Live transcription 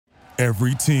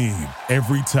Every team,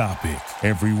 every topic,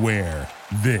 everywhere.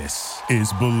 This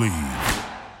is Believe.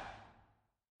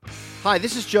 Hi,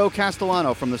 this is Joe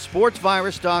Castellano from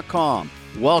thesportsvirus.com.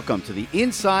 Welcome to the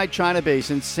Inside China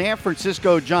Basin San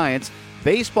Francisco Giants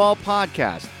baseball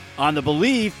podcast on the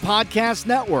Believe Podcast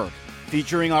Network,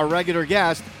 featuring our regular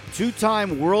guest,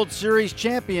 two-time World Series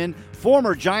champion,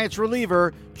 former Giants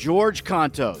reliever, George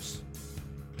Kontos.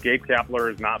 Gabe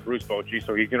Kapler is not Bruce Bochy,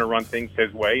 so he's going to run things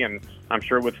his way, and I'm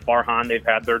sure with Farhan, they've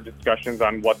had their discussions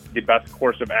on what the best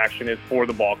course of action is for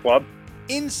the ball club.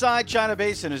 Inside China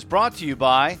Basin is brought to you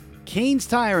by Kane's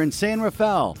Tire in San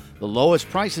Rafael, the lowest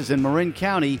prices in Marin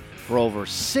County for over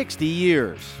 60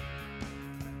 years.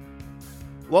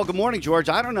 Well, good morning, George.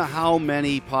 I don't know how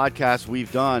many podcasts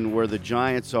we've done where the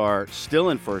Giants are still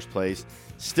in first place,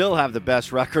 still have the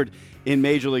best record in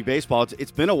Major League Baseball. It's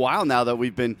been a while now that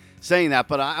we've been saying that,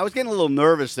 but I was getting a little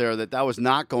nervous there that was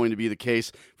not going to be the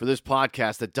case for this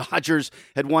podcast. The Dodgers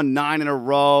had won 9 in a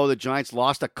row. The Giants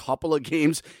lost a couple of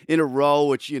games in a row,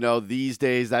 which, these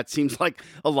days that seems like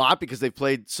a lot because they've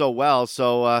played so well.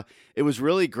 So it was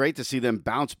really great to see them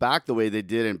bounce back the way they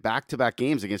did in back-to-back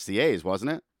games against the A's, wasn't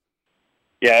it?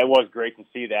 Yeah, it was great to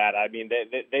see that. I mean,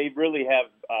 they really have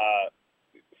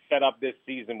set up this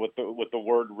season with the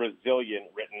word resilient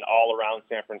written all around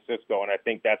San Francisco, and I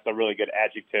think that's a really good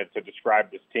adjective to describe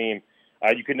this team.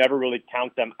 You could never really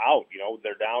count them out.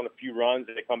 They're down a few runs,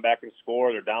 and they come back and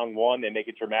score. They're down one, they make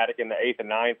it dramatic in the 8th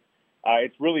and 9th.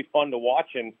 It's really fun to watch,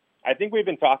 and I think we've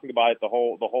been talking about it the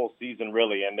whole season,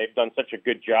 really, and they've done such a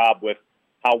good job with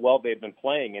how well they've been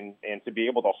playing, and to be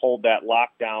able to hold that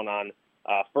lockdown on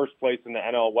first place in the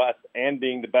NL West and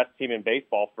being the best team in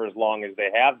baseball for as long as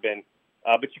they have been.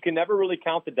 But you can never really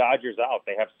count the Dodgers out.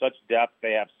 They have such depth.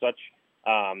 They have such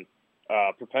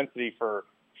propensity for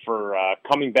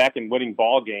coming back and winning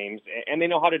ball games, and they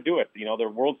know how to do it. They're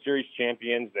World Series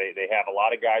champions. They have a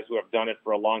lot of guys who have done it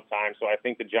for a long time. So I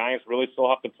think the Giants really still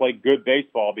have to play good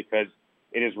baseball because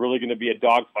it is really going to be a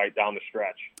dogfight down the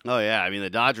stretch. Oh, yeah. I mean, the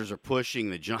Dodgers are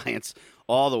pushing the Giants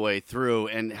all the way through.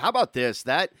 And how about this?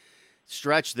 That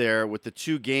stretch there with the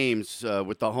 2 games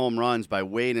with the home runs by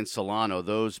Wade and Solano,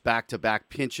 those back-to-back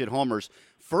pinch-hit homers.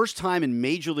 First time in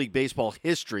Major League Baseball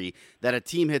history that a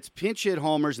team hits pinch-hit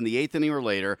homers in the 8th inning or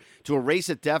later to erase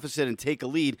a deficit and take a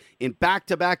lead in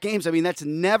back-to-back games. I mean, that's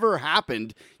never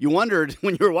happened. You wondered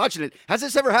when you were watching it, has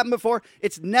this ever happened before?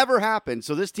 It's never happened,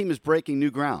 so this team is breaking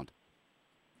new ground.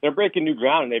 They're breaking new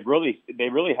ground, and they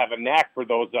really have a knack for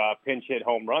those pinch hit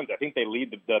home runs. I think they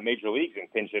lead the major leagues in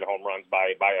pinch hit home runs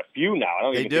by a few now. I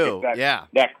don't even think it's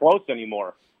that close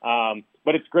anymore.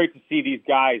 But it's great to see these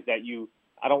guys that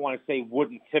I don't want to say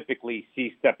wouldn't typically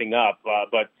see stepping up,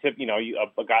 but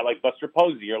a guy like Buster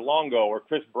Posey or Longo or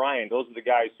Chris Bryant, those are the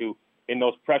guys who, in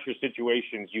those pressure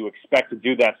situations, you expect to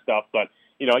do that stuff. But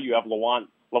you have Lamont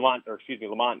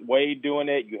Wade doing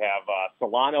it. You have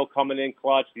Solano coming in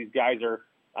clutch. These guys are.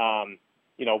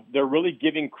 They're really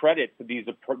giving credit to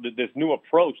this new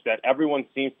approach that everyone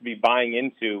seems to be buying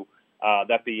into,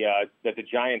 that the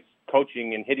Giants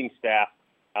coaching and hitting staff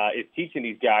is teaching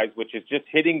these guys, which is just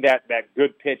hitting that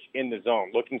good pitch in the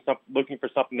zone, looking for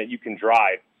something that you can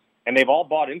drive. And they've all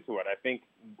bought into it. I think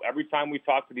every time we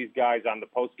talk to these guys on the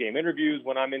post-game interviews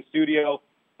when I'm in studio,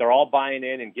 they're all buying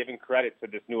in and giving credit to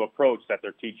this new approach that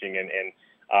they're teaching. And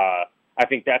I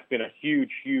think that's been a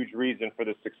huge, huge reason for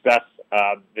the success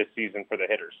this season for the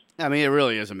hitters. I mean, it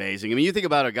really is amazing. I mean, you think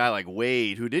about a guy like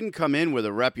Wade, who didn't come in with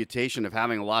a reputation of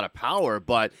having a lot of power,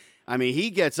 but, I mean, he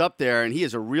gets up there and he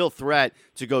is a real threat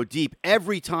to go deep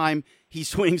every time he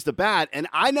swings the bat. And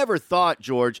I never thought,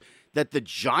 George, that the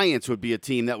Giants would be a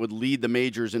team that would lead the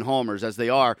majors in homers as they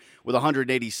are with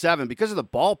 187 because of the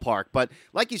ballpark. But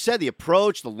like you said, the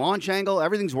approach, the launch angle,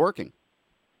 everything's working.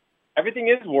 Everything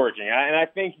is working. And I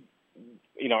think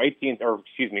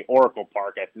Oracle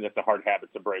Park. I think that's a hard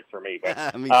habit to break for me.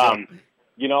 But me too.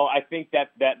 I think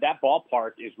that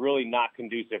ballpark is really not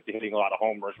conducive to hitting a lot of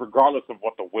homers, regardless of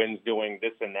what the wind's doing,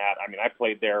 this and that. I mean, I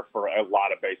played there for a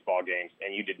lot of baseball games,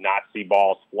 and you did not see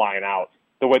balls flying out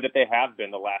the way that they have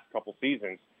been the last couple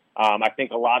seasons. I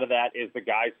think a lot of that is the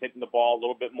guys hitting the ball a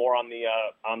little bit more on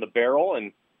the barrel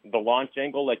and the launch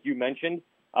angle, like you mentioned.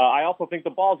 I also think the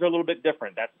balls are a little bit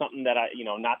different. That's something that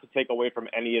not to take away from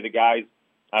any of the guys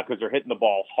because they're hitting the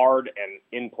ball hard and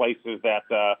in places that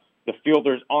the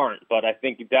fielders aren't. But I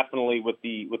think definitely with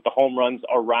the home runs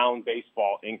around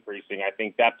baseball increasing, I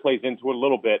think that plays into it a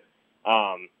little bit.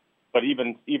 But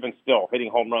even still, hitting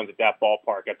home runs at that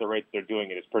ballpark at the rate they're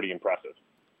doing it is pretty impressive.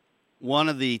 One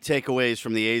of the takeaways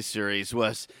from the A's series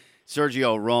was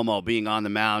Sergio Romo being on the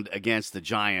mound against the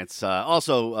Giants.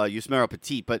 Also, Yusmeiro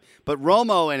Petit. But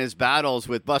Romo and his battles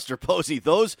with Buster Posey,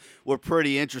 those were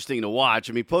pretty interesting to watch.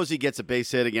 I mean, Posey gets a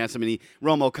base hit against him, and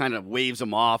Romo kind of waves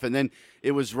him off. And then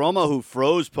it was Romo who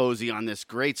froze Posey on this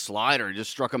great slider and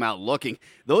just struck him out looking.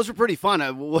 Those were pretty fun.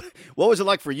 What was it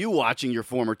like for you watching your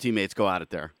former teammates go at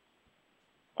it there?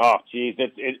 Oh, geez.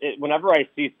 Whenever I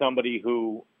see somebody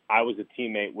who I was a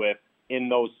teammate with in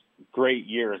those great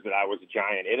years that I was a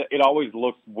Giant, it always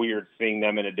looks weird seeing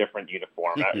them in a different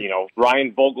uniform.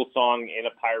 Ryan Vogelsong in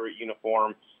a Pirate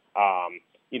uniform,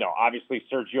 obviously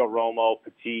Sergio Romo,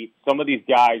 Petit, some of these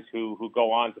guys who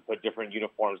go on to put different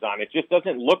uniforms on. It just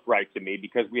doesn't look right to me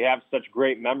because we have such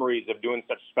great memories of doing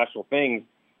such special things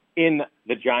in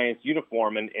the Giants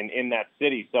uniform and in that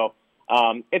city. So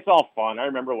it's all fun. I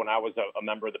remember when I was a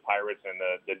member of the Pirates and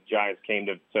the Giants came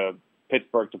to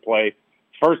Pittsburgh to play.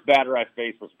 First batter I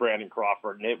faced was Brandon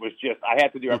Crawford, and it was just I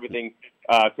had to do everything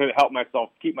to help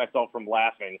keep myself from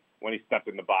laughing when he stepped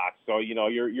in the box. So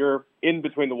you're in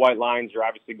between the white lines. You're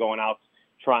obviously going out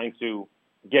trying to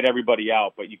get everybody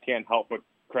out, but you can't help but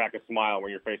crack a smile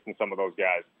when you're facing some of those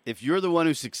guys. If you're the one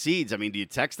who succeeds, do you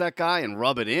text that guy and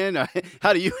rub it in?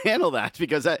 How do you handle that?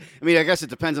 Because I guess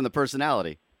it depends on the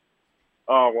personality.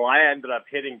 Oh, well, I ended up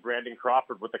hitting Brandon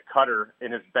Crawford with a cutter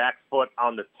in his back foot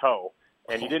on the toe.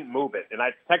 And he didn't move it. And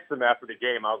I texted him after the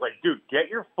game. I was like, dude, get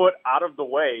your foot out of the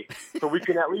way so we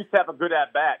can at least have a good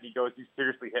at-bat. And he goes, you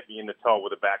seriously hit me in the toe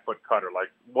with a back foot cutter. Like,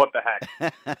 what the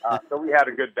heck? So we had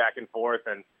a good back and forth.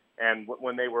 And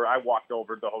when I walked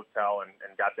over to the hotel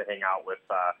and got to hang out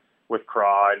with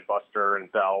Craw and Buster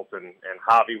and Belt. And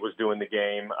Javi was doing the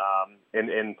game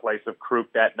in place of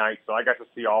Kruk that night. So I got to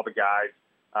see all the guys.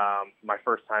 My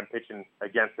first time pitching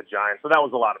against the Giants. So that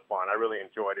was a lot of fun. I really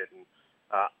enjoyed it. And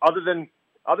other than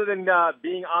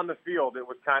being on the field, it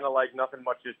was kind of like nothing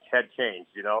much had changed,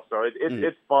 So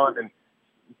it's fun, and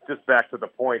just back to the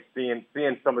point, seeing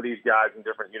some of these guys in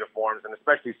different uniforms, and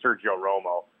especially Sergio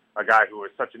Romo, a guy who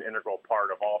is such an integral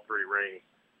part of all three rings.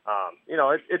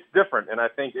 It's different, and I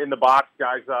think in the box,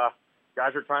 guys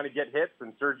are trying to get hits,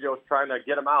 and Sergio's trying to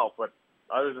get them out. But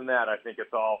other than that, I think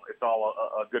it's all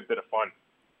a good bit of fun.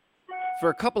 For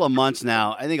a couple of months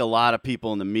now, I think a lot of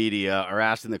people in the media are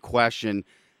asking the question,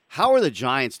 how are the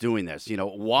Giants doing this?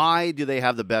 Why do they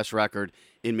have the best record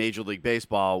in Major League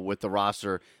Baseball with the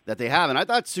roster that they have? And I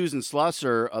thought Susan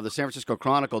Slusser of the San Francisco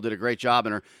Chronicle did a great job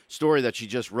in her story that she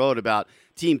just wrote about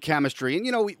team chemistry.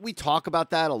 And, we talk about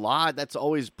that a lot. That's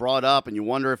always brought up, and you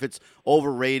wonder if it's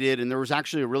overrated. And there was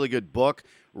actually a really good book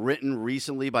written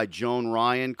recently by Joan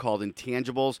Ryan called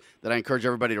Intangibles that I encourage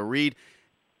everybody to read.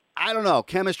 I don't know.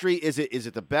 Chemistry, is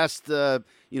it the best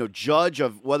judge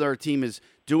of whether a team is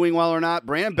doing well or not?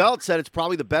 Brandon Belt said it's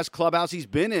probably the best clubhouse he's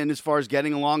been in as far as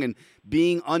getting along and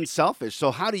being unselfish. So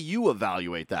how do you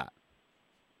evaluate that?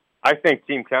 I think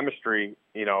team chemistry,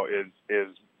 is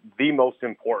the most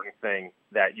important thing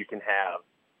that you can have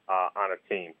on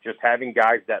a team. Just having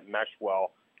guys that mesh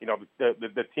well.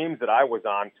 The teams that I was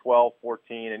on, 12,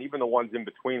 14, and even the ones in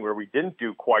between where we didn't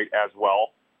do quite as well,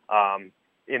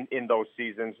 in those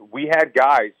seasons, we had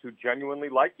guys who genuinely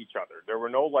liked each other. There were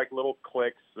no little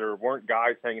cliques. There weren't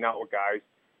guys hanging out with guys.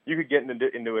 You could get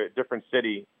into a different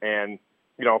city and,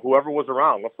 whoever was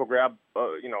around, let's go grab,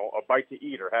 a bite to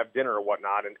eat or have dinner or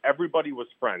whatnot. And everybody was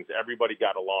friends. Everybody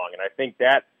got along. And I think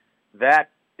that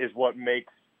is what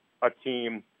makes a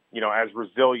team, as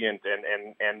resilient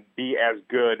and be as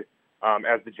good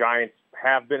as the Giants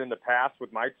have been in the past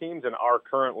with my teams and are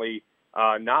currently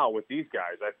now with these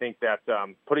guys. I think that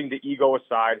putting the ego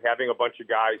aside, having a bunch of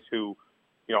guys who,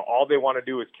 all they want to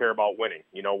do is care about winning.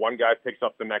 One guy picks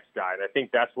up the next guy, and I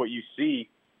think that's what you see.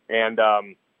 And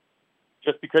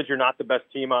just because you're not the best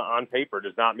team on paper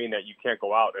does not mean that you can't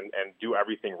go out and do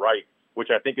everything right, which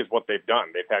I think is what they've done.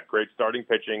 They've had great starting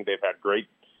pitching. They've had great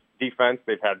defense.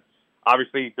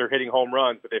 Obviously, they're hitting home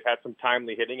runs, but they've had some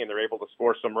timely hitting, and they're able to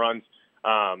score some runs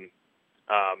on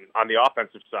the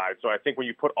offensive side. So I think when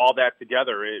you put all that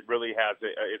together, it really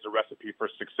is a recipe for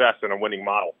success and a winning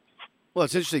model. Well,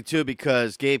 it's interesting, too,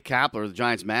 because Gabe Kapler, the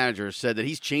Giants manager, said that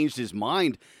he's changed his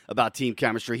mind about team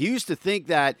chemistry. He used to think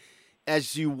that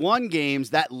as you won games,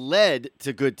 that led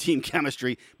to good team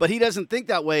chemistry, but he doesn't think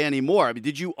that way anymore.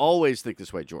 Did you always think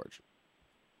this way, George?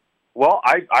 Well,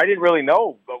 I didn't really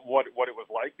know what it was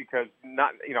like because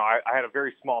I had a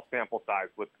very small sample size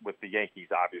with the Yankees,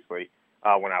 obviously,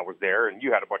 when I was there, and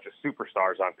you had a bunch of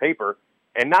superstars on paper.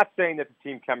 And not saying that the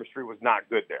team chemistry was not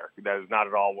good there. That is not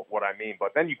at all what I mean.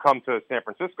 But then you come to San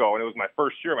Francisco, and it was my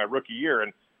first year, my rookie year,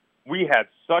 and we had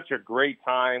such a great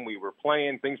time. We were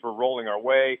playing. Things were rolling our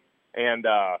way. And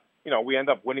we end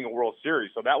up winning a World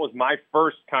Series. So that was my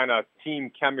first kind of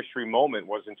team chemistry moment,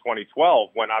 was in 2012,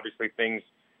 when obviously things,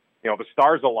 the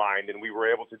stars aligned and we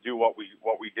were able to do what we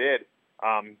did.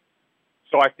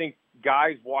 So I think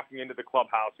guys walking into the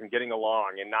clubhouse and getting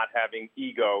along and not having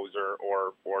egos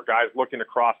or guys looking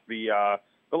across the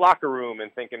locker room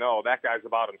and thinking, oh, that guy's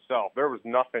about himself. There was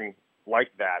nothing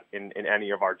like that in any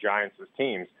of our Giants'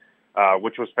 teams,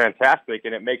 which was fantastic.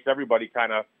 And it makes everybody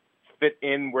kind of fit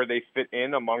in where they fit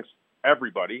in amongst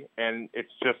everybody. And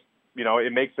it's just,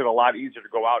 it makes it a lot easier to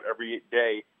go out every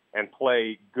day and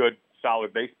play good,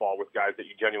 solid baseball with guys that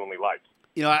you genuinely like.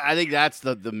 I think that's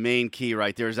the main key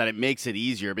right there, is that it makes it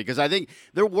easier, because I think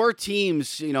there were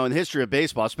teams, in the history of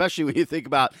baseball, especially when you think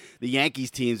about the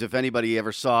Yankees teams. If anybody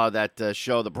ever saw that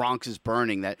show, The Bronx is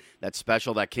Burning, that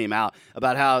special that came out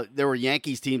about how there were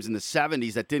Yankees teams in the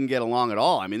 70s that didn't get along at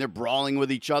all. I mean, they're brawling with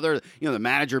each other. The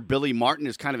manager, Billy Martin,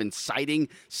 is kind of inciting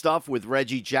stuff with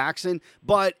Reggie Jackson,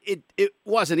 but it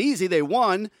wasn't easy. They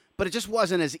won, but it just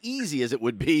wasn't as easy as it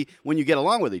would be when you get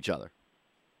along with each other.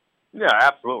 Yeah,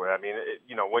 absolutely. I mean,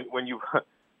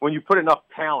 when you put enough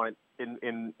talent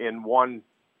in one,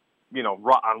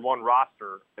 on one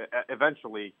roster,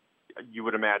 eventually you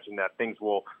would imagine that things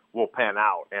will pan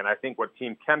out. And I think what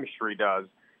team chemistry does,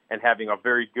 and having a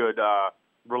very good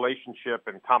relationship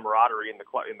and camaraderie in the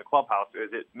clubhouse,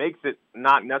 is it makes it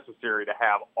not necessary to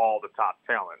have all the top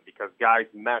talent, because guys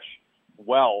mesh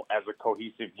well as a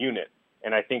cohesive unit.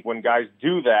 And I think when guys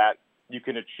do that, you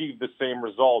can achieve the same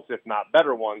results, if not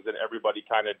better ones, than everybody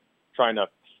kind of trying to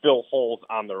fill holes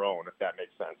on their own, if that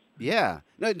makes sense. Yeah.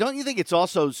 Now, don't you think it's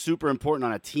also super important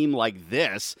on a team like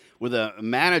this, with a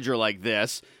manager like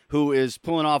this, who is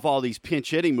pulling off all these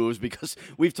pinch hitting moves? Because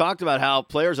we've talked about how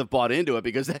players have bought into it,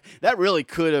 because that really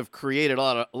could have created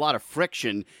a lot of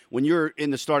friction when you're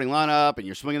in the starting lineup and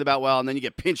you're swinging the bat well, and then you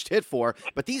get pinched hit for.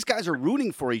 But these guys are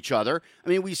rooting for each other. I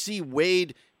mean, we see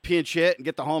Wade pinch hit and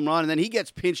get the home run, and then he gets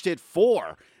pinched hit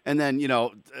for, and then,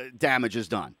 damage is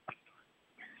done.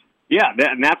 Yeah,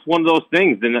 and that's one of those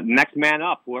things. The next man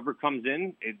up, whoever comes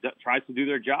in, tries to do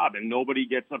their job, and nobody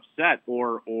gets upset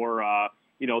or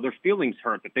their feelings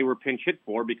hurt that they were pinch hit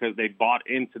for, because they bought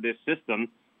into this system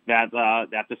that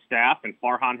the staff and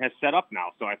Farhan has set up now.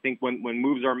 So I think when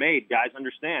moves are made, guys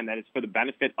understand that it's for the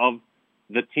benefit of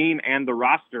the team and the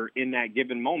roster in that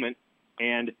given moment.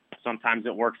 And sometimes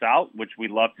it works out, which we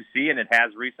love to see, and it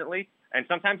has recently. And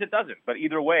sometimes it doesn't. But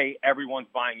either way, everyone's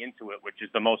buying into it, which is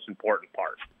the most important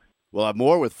part. We'll have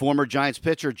more with former Giants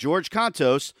pitcher George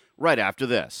Kontos right after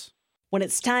this. When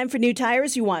it's time for new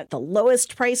tires, you want the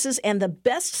lowest prices and the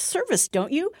best service,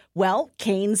 don't you? Well,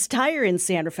 Kane's Tire in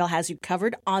Sanderville has you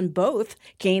covered on both.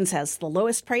 Kane's has the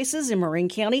lowest prices in Marin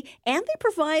County, and they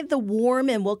provide the warm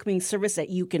and welcoming service that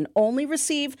you can only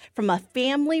receive from a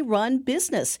family-run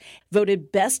business.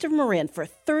 Voted best of Marin for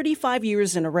 35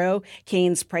 years in a row,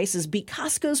 Kane's prices beat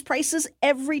Costco's prices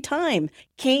every time.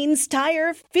 Kane's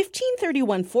Tire,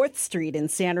 1531 4th Street in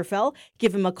Sanderville.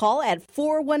 Give him a call at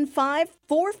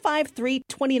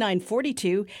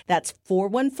 415-453-2942. That's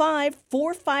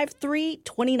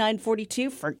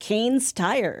 415-453-2942 for Kane's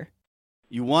Tire.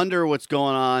 You wonder what's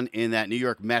going on in that New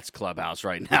York Mets clubhouse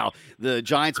right now. The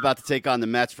Giants about to take on the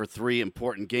Mets for 3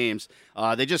 important games.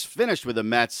 They just finished with the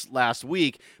Mets last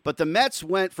week, but the Mets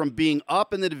went from being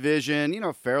up in the division,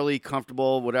 fairly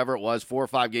comfortable, whatever it was, 4 or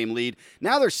 5 game lead.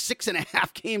 Now they're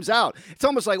 6.5 games out. It's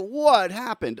almost like, what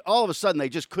happened? All of a sudden, they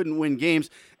just couldn't win games,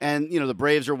 and the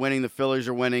Braves are winning, the Phillies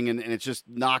are winning, and it's just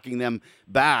knocking them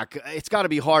back. It's got to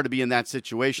be hard to be in that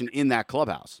situation in that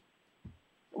clubhouse.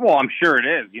 Well, I'm sure it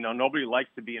is. Nobody likes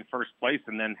to be in first place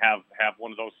and then have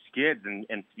one of those skids and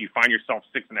you find yourself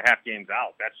 6.5 games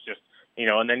out. That's just,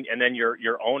 and then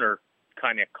your owner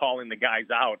kind of calling the guys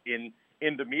out in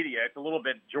the media. It's a little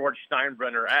bit George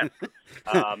Steinbrenner-esque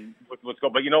with what's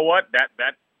going. But you know what?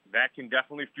 That can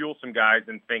definitely fuel some guys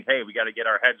and think, hey, we got to get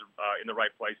our heads in the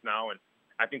right place now. And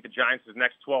I think the Giants'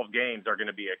 next 12 games are going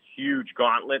to be a huge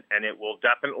gauntlet, and it will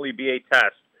definitely be a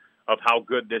test of how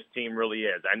good this team really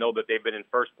is. I know that they've been in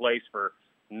first place for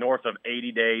north of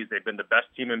 80 days. They've been the best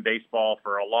team in baseball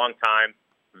for a long time.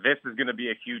 This is going to be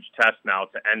a huge test now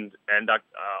to end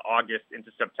August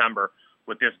into September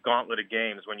with this gauntlet of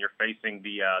games when you're facing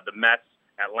the Mets,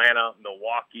 Atlanta,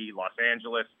 Milwaukee, Los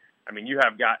Angeles. I mean, you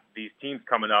have got these teams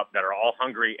coming up that are all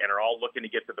hungry and are all looking to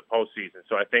get to the postseason.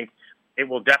 So I think it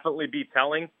will definitely be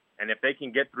telling. And if they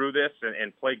can get through this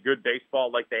and play good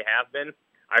baseball like they have been,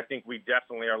 I think we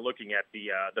definitely are looking at the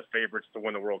favorites to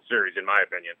win the World Series, in my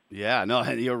opinion. Yeah, no,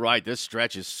 you're right. This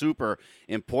stretch is super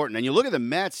important. And you look at the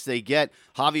Mets, they get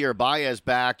Javier Baez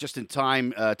back just in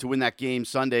time to win that game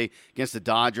Sunday against the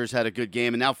Dodgers, had a good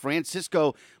game. And now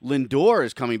Francisco Lindor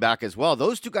is coming back as well.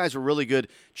 Those two guys were really good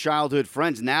childhood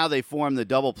friends. Now they form the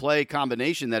double play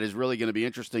combination that is really going to be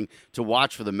interesting to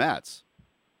watch for the Mets.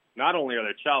 Not only are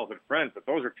they childhood friends, but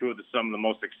those are some of the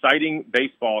most exciting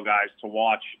baseball guys to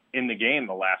watch in the game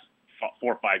the last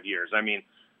 4 or 5 years. I mean,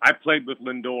 I played with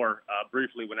Lindor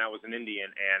briefly when I was an Indian,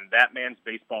 and that man's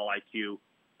baseball IQ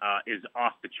is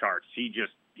off the charts. He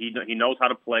knows how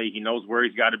to play. He knows where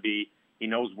he's got to be. He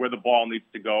knows where the ball needs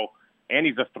to go, and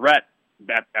he's a threat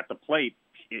at the plate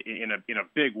in a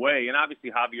big way. And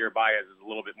obviously Javier Baez is a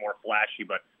little bit more flashy,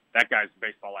 but that guy's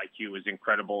baseball IQ is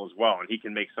incredible as well, and he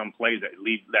can make some plays that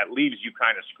leaves you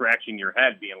kind of scratching your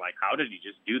head, being like, how did he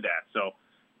just do that? So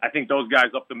I think those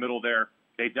guys up the middle there,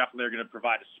 they definitely are going to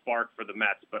provide a spark for the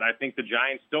Mets. But I think the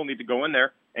Giants still need to go in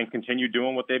there and continue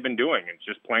doing what they've been doing and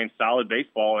just playing solid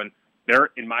baseball. And they're,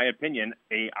 in my opinion,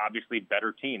 a obviously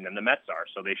better team than the Mets are.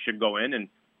 So they should go in and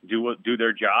do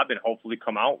their job and hopefully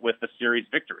come out with a series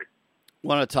victory. I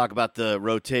want to talk about the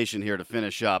rotation here to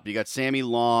finish up. You got Sammy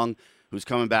Long, who's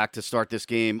coming back to start this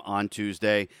game on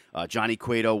Tuesday, Johnny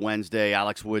Cueto Wednesday,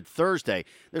 Alex Wood Thursday.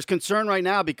 There's concern right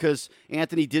now because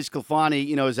Anthony DeSclafani,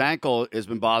 his ankle has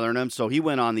been bothering him, so he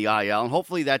went on the IL, and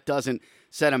hopefully that doesn't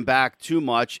set him back too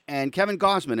much. And Kevin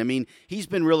Gausman, he's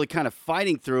been really kind of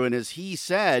fighting through, and as he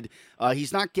said,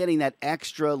 he's not getting that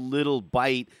extra little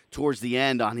bite towards the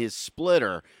end on his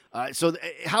splitter. So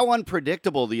how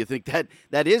unpredictable do you think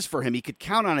that is for him? He could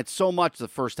count on it so much the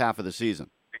first half of the season.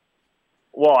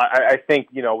 Well, I think,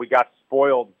 we got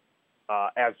spoiled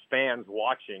as fans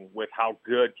watching with how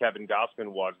good Kevin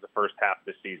Gausman was the first half of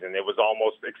the season. It was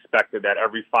almost expected that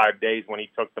every 5 days when he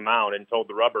took the mound and told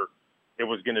the rubber it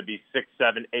was going to be 6,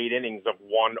 7, 8 innings of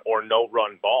one or no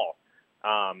run ball.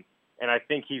 And I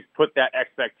think he's put that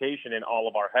expectation in all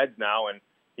of our heads now. And,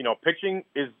 pitching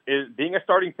is being a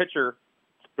starting pitcher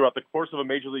throughout the course of a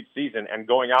major league season and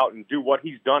going out and do what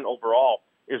he's done overall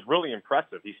is really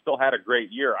impressive. He still had a great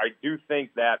year. I do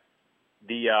think that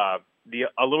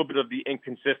a little bit of the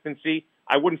inconsistency,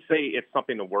 I wouldn't say it's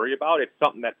something to worry about. It's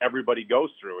something that everybody goes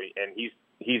through, and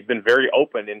he's been very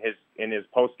open in his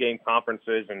post game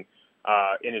conferences and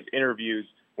in his interviews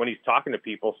when he's talking to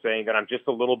people, saying that I'm just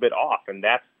a little bit off, and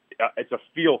that's it's a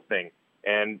feel thing.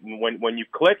 And when you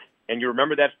click and you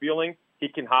remember that feeling, he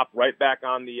can hop right back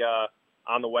on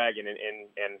the wagon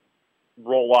and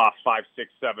roll off 5,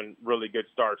 6, 7 really good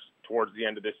starts towards the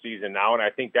end of this season now. And I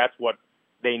think that's what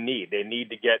they need. They need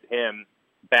to get him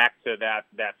back to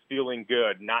that feeling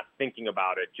good, not thinking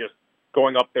about it, just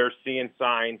going up there, seeing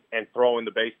signs and throwing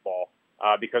the baseball.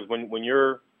 Because when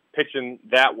you're pitching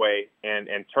that way and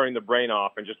turning the brain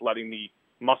off and just letting the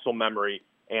muscle memory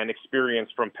and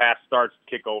experience from past starts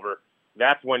kick over,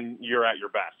 that's when you're at your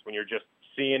best, when you're just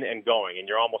seeing and going and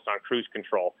you're almost on cruise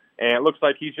control. And it looks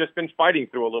like he's just been fighting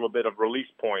through a little bit of release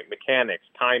point, mechanics,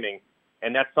 timing,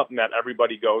 and that's something that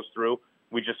everybody goes through.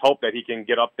 We just hope that he can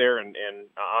get up there and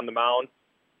on the mound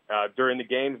during the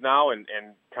games now and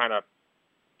kind of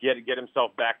get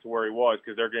himself back to where he was,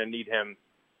 because they're going to need him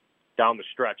down the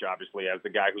stretch, obviously, as the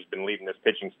guy who's been leading this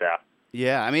pitching staff.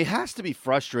 Yeah, it has to be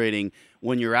frustrating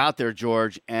when you're out there,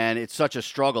 George, and it's such a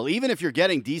struggle. Even if you're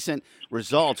getting decent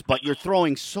results, but you're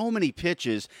throwing so many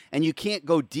pitches and you can't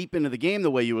go deep into the game the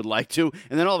way you would like to,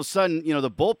 and then all of a sudden, the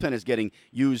bullpen is getting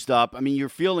used up. You're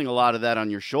feeling a lot of that on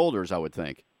your shoulders, I would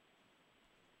think.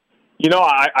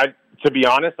 I to be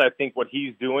honest, I think what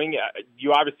he's doing,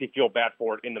 you obviously feel bad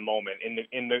for it in the moment.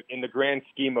 In the grand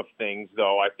scheme of things,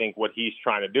 though, I think what he's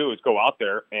trying to do is go out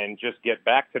there and just get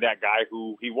back to that guy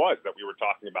who he was that we were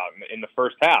talking about in the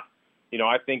first half.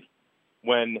 I think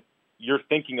when you're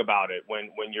thinking about it,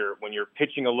 when you're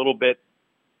pitching a little bit,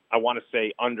 I want to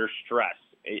say under stress,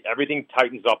 everything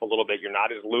tightens up a little bit. You're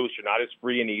not as loose, you're not as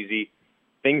free and easy.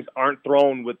 Pitches aren't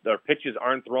thrown with the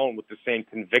same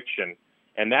conviction.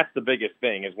 And that's the biggest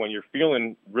thing, is when you're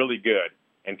feeling really good.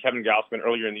 And Kevin Gausman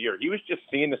earlier in the year, he was just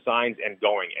seeing the signs and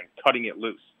going and cutting it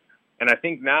loose. And I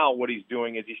think now what he's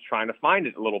doing is he's trying to find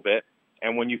it a little bit.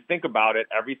 And when you think about it,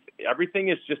 everything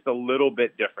is just a little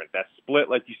bit different. That split,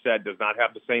 like you said, does not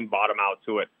have the same bottom out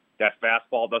to it. That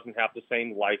fastball doesn't have the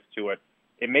same life to it.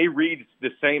 It may read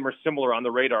the same or similar on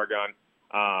the radar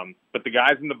gun, but the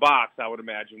guys in the box, I would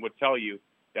imagine, would tell you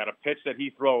that a pitch that he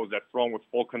throws that's thrown with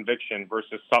full conviction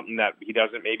versus something that he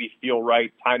doesn't maybe feel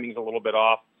right, timing's a little bit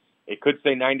off. It could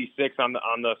say 96 on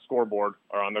the scoreboard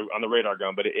or on the radar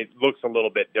gun, but it looks a little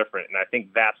bit different, and I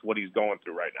think that's what he's going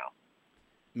through right now.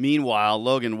 Meanwhile,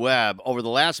 Logan Webb, over the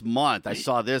last month, I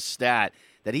saw this stat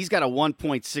that he's got a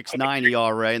 1.69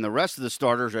 ERA, and the rest of the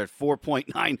starters are at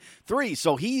 4.93.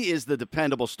 So he is the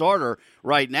dependable starter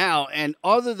right now. And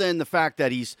other than the fact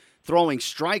that he's throwing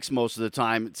strikes most of the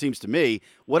time, it seems to me,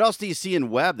 what else do you see in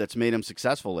Webb that's made him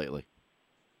successful lately?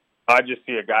 I just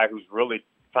see a guy who's really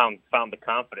found the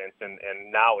confidence and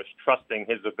now is trusting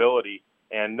his ability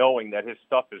and knowing that his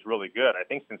stuff is really good. I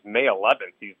think since May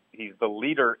 11th, he's the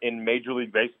leader in Major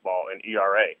League Baseball in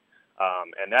ERA.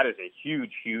 And that is a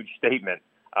huge, huge statement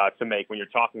to make when you're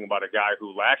talking about a guy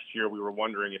who last year we were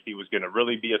wondering if he was going to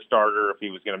really be a starter, if he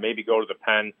was going to maybe go to the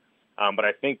pen. But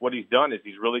I think what he's done is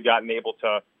he's really been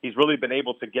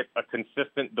able to get a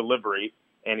consistent delivery,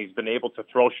 and he's been able to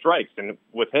throw strikes. And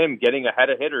with him getting ahead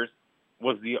of hitters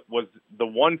was the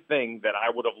one thing that I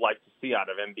would have liked to see out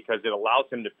of him, because it allows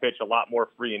him to pitch a lot more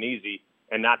free and easy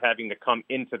and not having to come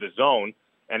into the zone,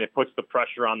 and it puts the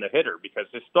pressure on the hitter because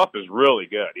his stuff is really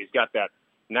good. He's got that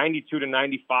 92 to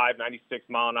 95, 96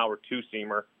 mile an hour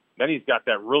two-seamer. Then he's got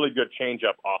that really good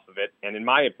changeup off of it. And in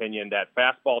my opinion, that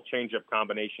fastball changeup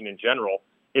combination in general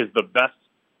is the best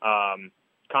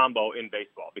combo in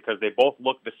baseball, because they both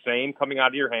look the same coming out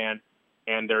of your hand,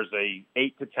 and there's a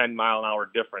 8 to 10 mile an hour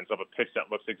difference of a pitch that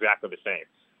looks exactly the same.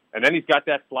 And then he's got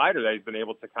that slider that he's been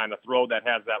able to kind of throw that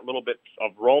has that little bit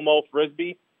of Romo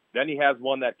frisbee. Then he has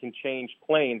one that can change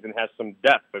planes and has some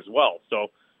depth as well.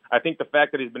 So I think the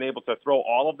fact that he's been able to throw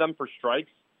all of them for strikes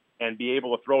and be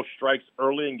able to throw strikes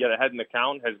early and get ahead in the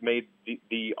count has made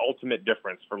the ultimate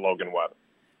difference for Logan Webb.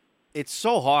 It's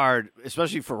so hard,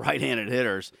 especially for right-handed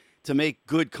hitters, to make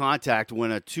good contact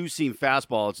when a two-seam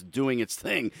fastball is doing its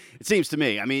thing, it seems to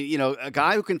me. I mean, you know, a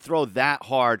guy who can throw that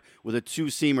hard with a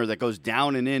two-seamer that goes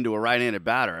down and into a right-handed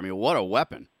batter, I mean, what a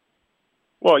weapon.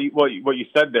 Well, what you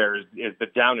said there is the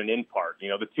down and in part. You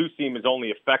know, the two-seam is only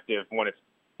effective when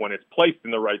it's placed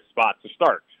in the right spot to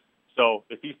start. So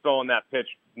if he's throwing that pitch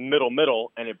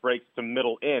middle, and it breaks to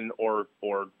middle in or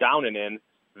down and in,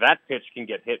 that pitch can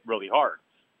get hit really hard.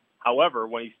 However,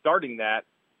 when he's starting that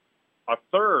a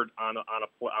third on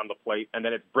the plate, and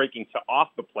then it's breaking to off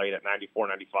the plate at 94,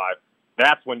 95,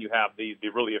 that's when you have the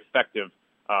really effective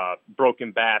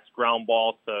broken bats, ground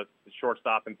balls to the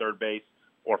shortstop and third base,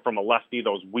 or from a lefty,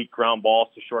 those weak ground balls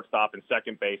to shortstop and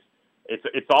second base.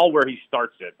 It's all where he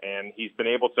starts it, and he's been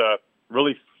able to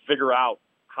really figure out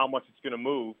how much it's going to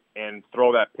move and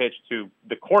throw that pitch to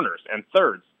the corners and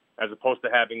thirds, as opposed to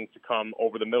having to come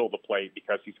over the middle of the plate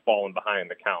because he's fallen behind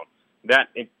the count.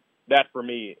 That for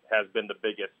me has been the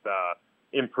biggest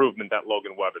improvement that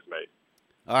Logan Webb has made.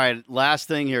 All right, last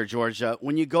thing here, George.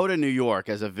 When you go to New York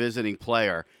as a visiting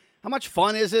player, how much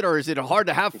fun is it, or is it hard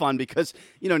to have fun because,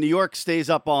 you know, New York stays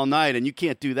up all night and you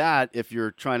can't do that if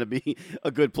you're trying to be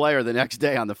a good player the next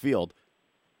day on the field?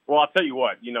 Well, I'll tell you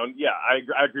what, you know, yeah,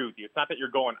 I agree with you. It's not that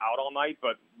you're going out all night,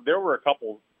 but there were a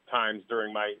couple times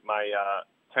during my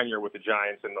tenure with the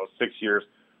Giants in those 6 years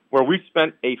where we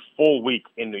spent a full week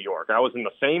in New York. I was in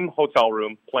the same hotel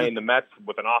room playing the Mets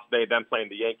with an off day, then playing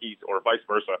the Yankees, or vice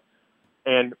versa.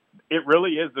 And it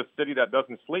really is the city that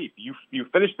doesn't sleep. You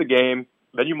finish the game,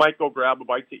 then you might go grab a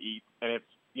bite to eat, and it's,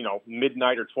 you know,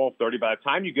 midnight or 12:30. By the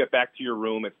time you get back to your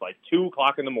room, it's like 2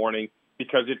 o'clock in the morning,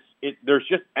 because there's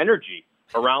just energy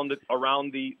around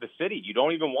the city. You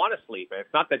don't even want to sleep. And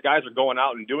it's not that guys are going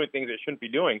out and doing things they shouldn't be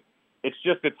doing. It's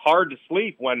just it's hard to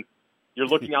sleep when you're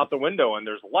looking out the window and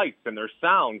there's lights and there's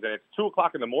sounds and it's 2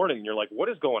 o'clock in the morning and you're like, what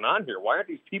is going on here? Why aren't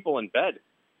these people in bed?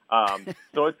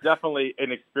 So it's definitely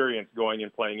an experience going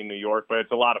and playing in New York, but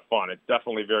it's a lot of fun. It's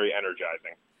definitely very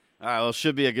energizing. All right, well, it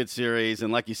should be a good series.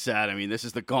 And like you said, I mean, this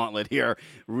is the gauntlet here,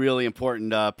 really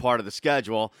important part of the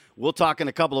schedule. We'll talk in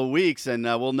a couple of weeks, and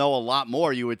we'll know a lot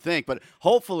more, you would think. But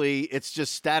hopefully it's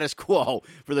just status quo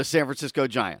for the San Francisco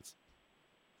Giants.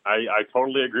 I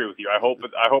totally agree with you. I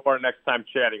hope our next time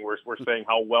chatting, we're saying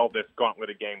how well this gauntlet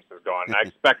of games has gone. And I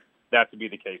expect that to be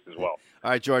the case as well.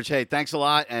 All right, George. Hey, thanks a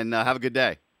lot, and have a good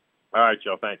day. All right,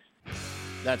 Joe. Thanks.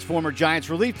 That's former Giants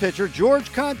relief pitcher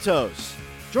George Kontos.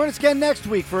 Join us again next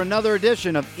week for another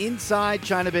edition of Inside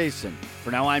China Basin.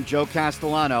 For now, I'm Joe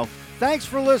Castellano. Thanks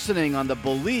for listening on the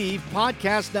Believe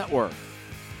Podcast Network.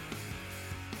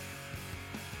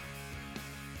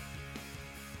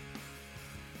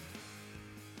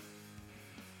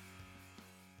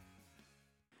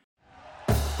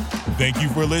 Thank you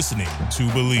for listening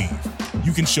to Believe.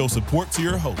 You can show support to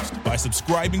your host by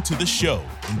subscribing to the show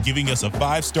and giving us a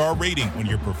 5-star rating on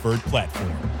your preferred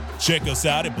platform. Check us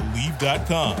out at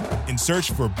Believe.com and search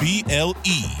for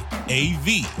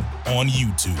BLEAV on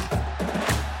YouTube.